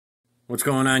What's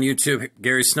going on, YouTube?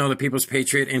 Gary Snow, the People's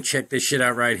Patriot, and check this shit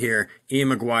out right here. Ian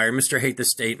McGuire, Mr. Hate the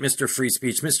State, Mr. Free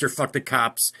Speech, Mr. Fuck the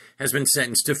Cops, has been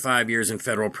sentenced to 5 years in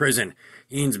federal prison.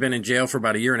 Ian's been in jail for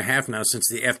about 1.5 years now since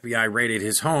the FBI raided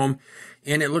his home,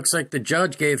 and it looks like the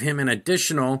judge gave him an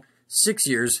additional 6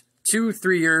 years, 2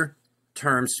 3-year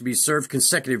terms to be served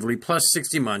consecutively, plus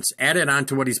 60 months, added on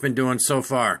to what he's been doing so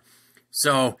far.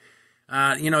 So,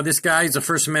 this guy is a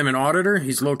First Amendment auditor.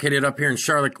 He's located up here in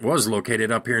was located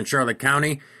up here in Charlotte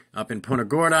County, up in Punta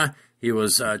Gorda. He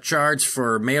was charged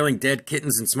for mailing dead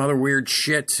kittens and some other weird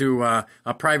shit to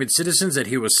private citizens that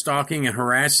he was stalking and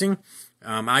harassing.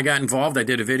 I got involved. I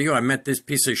did a video. I met this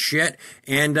piece of shit.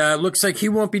 And looks like he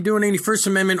won't be doing any First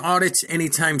Amendment audits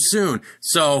anytime soon.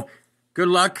 So, good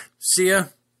luck. See ya.